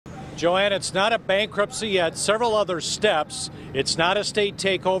Joanne, it's not a bankruptcy yet. Several other steps. It's not a state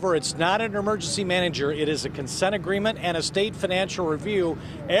takeover. It's not an emergency manager. It is a consent agreement and a state financial review.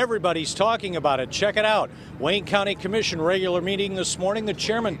 Everybody's talking about it. Check it out. Wayne County Commission regular meeting this morning. The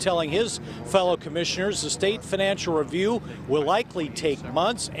chairman telling his fellow commissioners the state financial review will likely take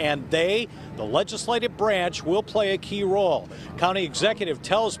months, and they, the legislative branch, will play a key role. County executive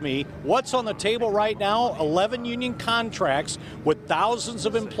tells me what's on the table right now: 11 union contracts with thousands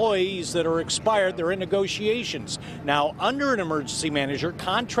of employees that are expired. They're in negotiations. Now, under an emergency manager,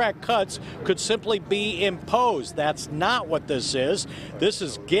 contract cuts could simply be imposed. That's not what this is. This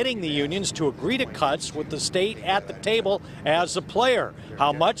is getting the unions to agree to cuts with the state at the table as a player.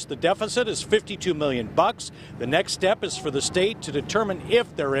 How much? The deficit is $52 million. The next step is for the state to determine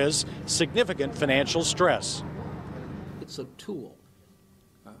if there is significant financial stress. It's a tool.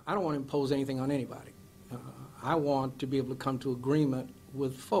 I don't want to impose anything on anybody. I want to be able to come to agreement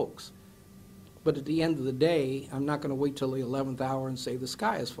with folks. But at the end of the day, I'm not going to wait till the 11th hour and say the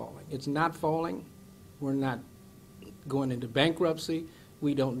sky is falling. It's not falling. We're not going into bankruptcy.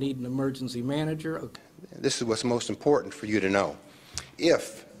 We don't need an emergency manager. Okay. This is what's most important for you to know.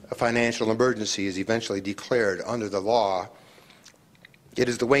 If a financial emergency is eventually declared under the law, it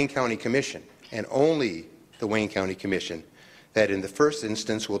is the Wayne County Commission, and only the Wayne County Commission, that in the first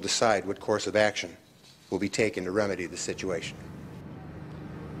instance will decide what course of action will be taken to remedy the situation.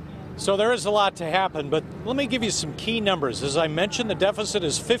 So there is a lot to happen, but let me give you some key numbers. As I mentioned, the deficit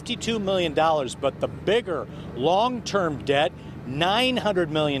is $52 million, but the bigger long-term debt, $900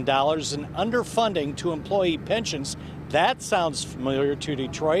 million in underfunding to employee pensions. That sounds familiar to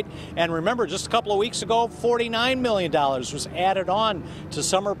Detroit. And remember, just a couple of weeks ago, $49 million was added on to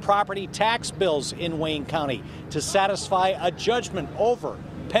summer property tax bills in Wayne County to satisfy a judgment over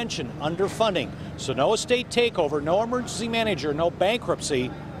pension underfunding. So no estate takeover, no emergency manager, no bankruptcy,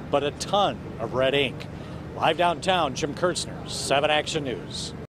 but a ton of red ink. Live downtown, Jim Kurtzner, 7 Action News.